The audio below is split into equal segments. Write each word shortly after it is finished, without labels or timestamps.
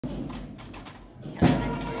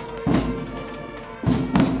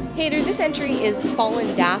Hader, this entry is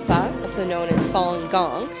Falun Dafa, also known as Falun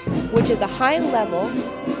Gong, which is a high-level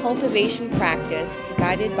cultivation practice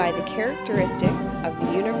guided by the characteristics of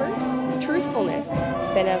the universe, truthfulness,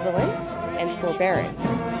 benevolence, and forbearance.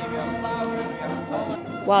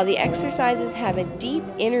 While the exercises have a deep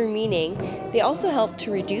inner meaning, they also help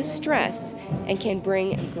to reduce stress and can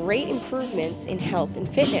bring great improvements in health and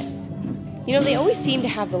fitness. You know, they always seem to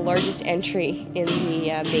have the largest entry in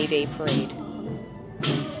the May Day parade.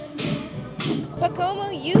 Pacomo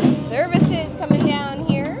Youth Services coming down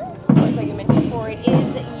here. Of course, like I mentioned before, it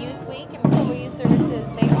is Youth Week, and Pacomo Youth Services,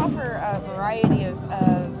 they offer a variety of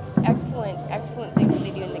excellent things that they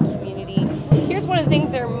do in the community. Here's one of the things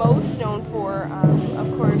they're most known for,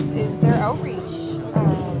 of course, is their outreach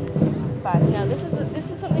bus. Now, this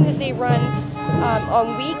is something that they run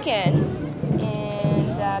on weekends,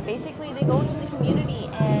 and basically they go into the community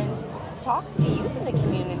and talk to the youth in the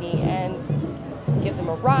community and give them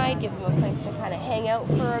a ride, give them a place to kind of hang out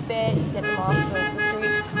for a bit, get them off the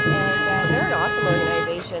streets, and they're an awesome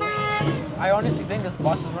organization. I honestly think this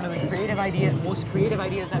bus is one of the most creative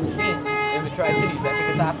ideas I've seen in the Tri-Cities. I think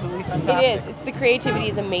it's absolutely fantastic. It is. The creativity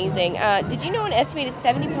is amazing. Did you know an estimated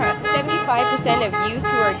 75% of youth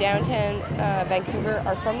who are downtown Vancouver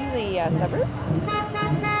are from the suburbs?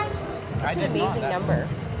 That's an amazing number.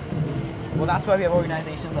 Well, that's why we have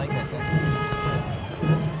organizations like this.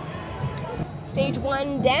 Stage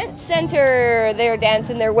 1 Dance Center. They're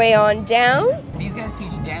dancing their way on down. These guys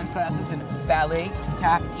teach dance classes in ballet,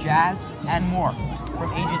 tap, jazz, and more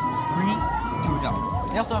from ages 3 to adult.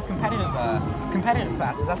 They also have competitive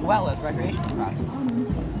classes as well as recreational classes.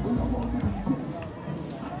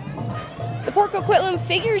 The Port Coquitlam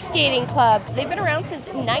Figure Skating Club. They've been around since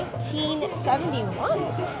 1971.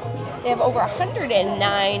 They have over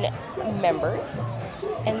 109 members,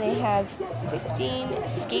 and they have 15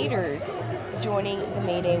 skaters joining the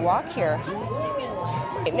May Day walk here.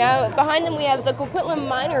 Now, behind them we have the Coquitlam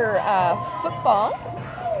Minor football,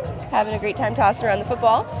 having a great time tossing around the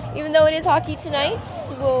football. Even though it is hockey tonight,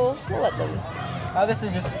 we'll let them. This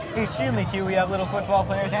is just extremely cute. We have little football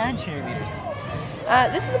players and cheerleaders.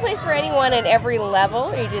 This is a place for anyone at every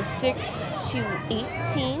level, ages 6 to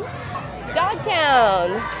 18.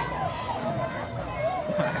 Dogtown.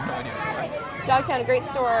 Dogtown, a great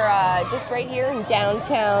store just right here in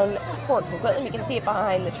downtown Port Coquitlam. You can see it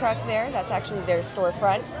behind the truck there. That's actually their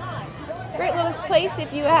storefront. Great little place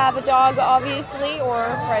if you have a dog, obviously, or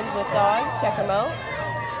friends with dogs. Check them out.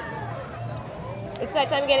 It's that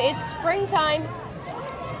time again. It's springtime.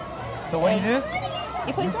 So what do?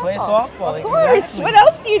 You play softball. Play softball. Of course. Exactly. What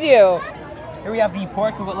else do you do? Here we have the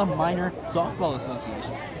Port Coquitlam Minor Softball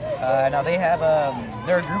Association. Now they have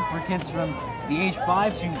they're a group for kids from the age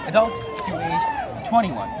 5 to adults to age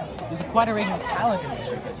 21. There's quite a range of talent in this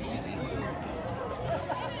group, as you can see.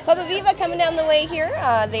 Club Aviva coming down the way here.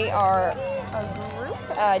 They are a group,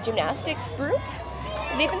 gymnastics group.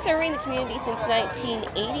 They've been serving the community since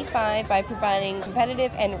 1985 by providing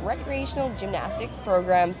competitive and recreational gymnastics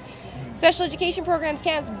programs, special education programs,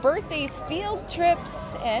 camps, birthdays, field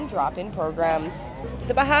trips, and drop-in programs.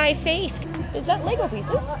 The Baha'i Faith, is that Lego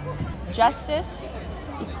pieces? Justice,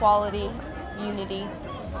 equality, unity.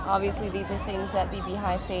 Obviously, these are things that the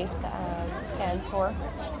Baha'i Faith stands for.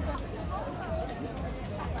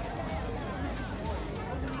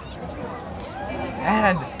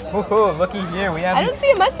 And looky here, we have. I don't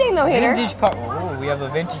see a Mustang though, Hader. Vintage car. Oh, we have the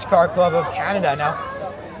Vintage Car Club of Canada now.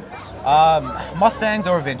 Mustangs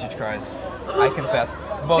or vintage cars, I confess.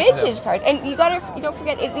 Both vintage cars, and you don't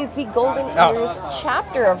forget it is the Golden Ears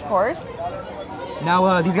chapter, of course.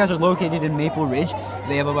 Now these guys are located in Maple Ridge.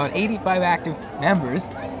 They have about 85 active members.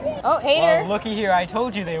 Oh, Hader. Well, looky here, I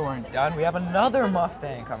told you they weren't done. We have another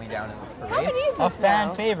Mustang coming down in the parade. How many is this A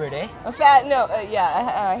fan favorite, eh? A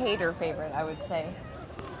Hader favorite, I would say.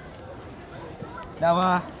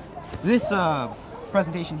 Now, this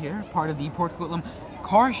presentation here, part of the Port Coquitlam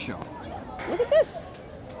Car Show. Look at this.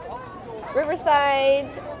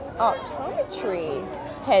 Riverside Optometry,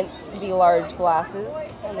 hence the large glasses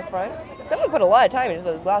on the front. Someone put a lot of time into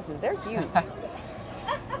those glasses. They're huge.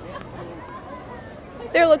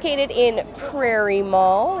 They're located in Prairie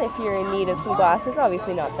Mall if you're in need of some glasses.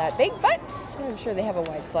 Obviously not that big, but I'm sure they have a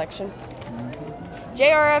wide selection.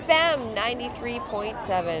 JRFM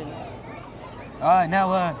 93.7.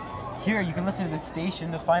 Now, here you can listen to this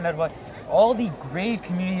station to find out about all the great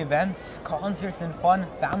community events, concerts, and fun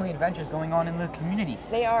family adventures going on in the community.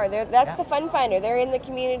 They are. That's the Fun Finder. They're in the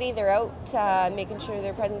community. They're out making sure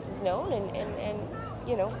their presence is known and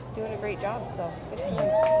you know, doing a great job. So good for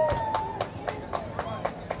them.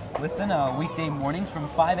 Listen, weekday mornings from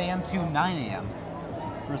 5 a.m. to 9 a.m.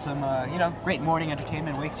 for some, you know, great morning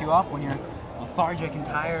entertainment. Wakes you up when you're lethargic and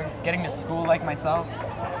tired, getting to school like myself.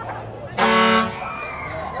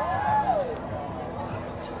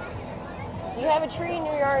 Do you have a tree in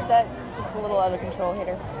your yard that's just a little out of control,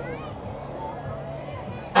 Hater?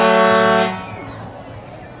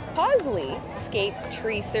 Paisley Scape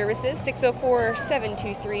Tree Services,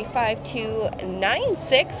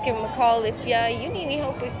 604-723-5296. Give them a call if you need any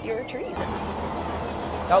help with your trees.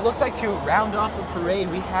 Now it looks like to round off the parade,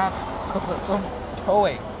 we have Coquitlam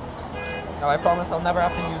towing. Now I promise I'll never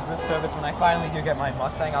have to use this service when I finally do get my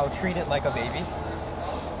Mustang. I'll treat it like a baby.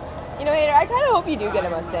 You know, Hater, I kind of hope you do get a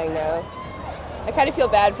Mustang now. I kind of feel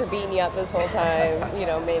bad for beating you up this whole time. You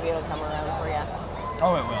know, maybe it'll come around for you.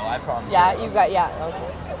 Oh, it will, I promise. Yeah, you've got, yeah,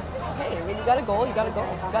 okay. Hey, you got a goal, you got a goal.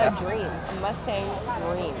 You got a dream, a Mustang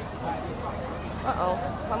dream. Uh-oh,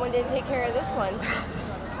 someone didn't take care of this one.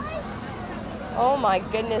 Oh my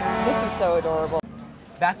goodness, this is so adorable.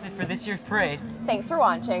 That's it for this year's parade. Thanks for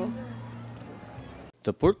watching.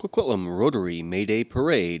 The Port Coquitlam Rotary May Day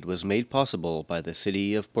Parade was made possible by the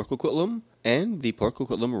City of Port Coquitlam and the Port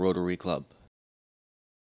Coquitlam Rotary Club.